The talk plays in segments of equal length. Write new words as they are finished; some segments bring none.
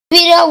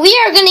video, we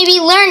are going to be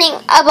learning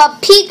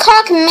about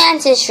peacock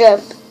mantis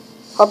shrimp.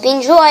 Hope you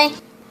enjoy.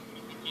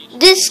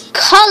 This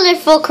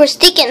colorful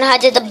crustacean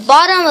hides at the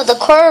bottom of the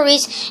coral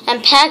reefs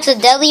and packs a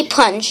deadly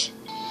punch.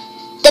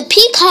 The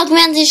peacock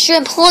mantis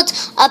shrimp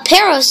holds a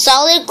pair of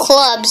solid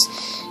clubs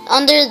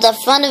under the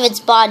front of its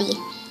body.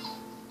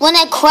 When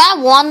a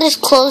crab wanders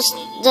close,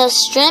 the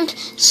shrimp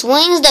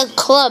swings the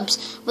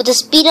clubs with the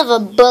speed of a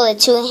bullet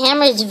to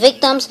hammer its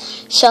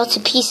victim's shell to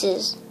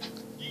pieces.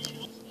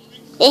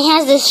 It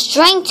has the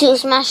strength to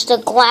smash the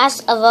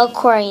glass of an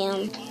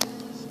aquarium.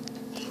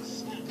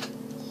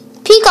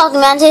 Peacock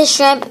mantis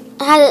shrimp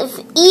have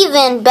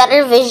even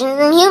better vision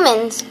than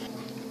humans.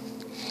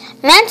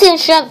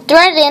 Mantis shrimp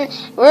threaten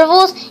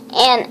rivals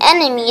and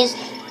enemies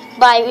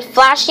by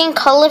flashing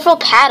colorful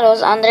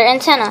paddles on their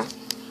antennae.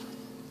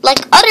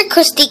 Like other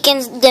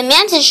crustaceans, the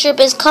mantis shrimp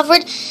is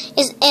covered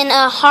in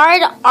a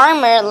hard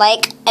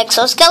armor-like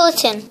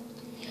exoskeleton.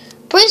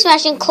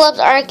 Break-smashing clubs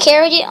are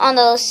carried on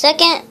the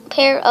second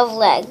pair of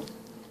legs.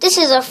 This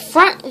is a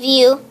front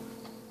view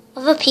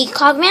of a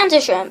peacock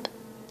mantis shrimp.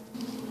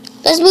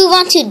 Let's move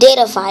on to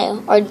data file.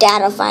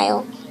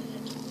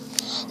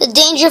 The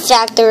danger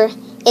factor,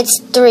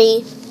 it's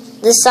 3.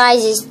 The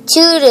size is 2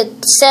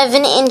 to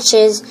 7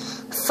 inches,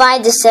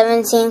 5 to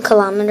 17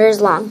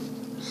 kilometers long.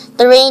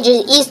 The range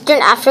is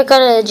Eastern Africa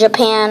to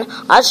Japan,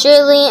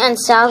 Australia, and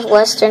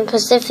Southwestern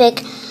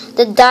Pacific.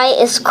 The diet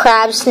is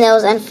crabs,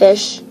 snails, and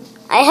fish.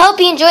 I hope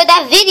you enjoyed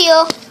that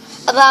video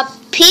about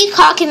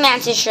peacock and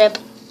mantis shrimp.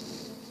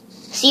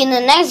 See you in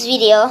the next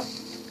video.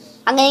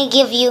 I'm going to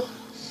give you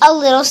a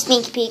little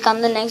sneak peek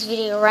on the next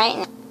video right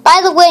now. By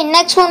the way,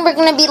 next one we're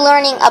going to be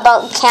learning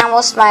about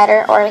camel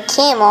spider or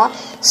camel.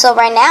 So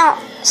right now,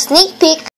 sneak peek.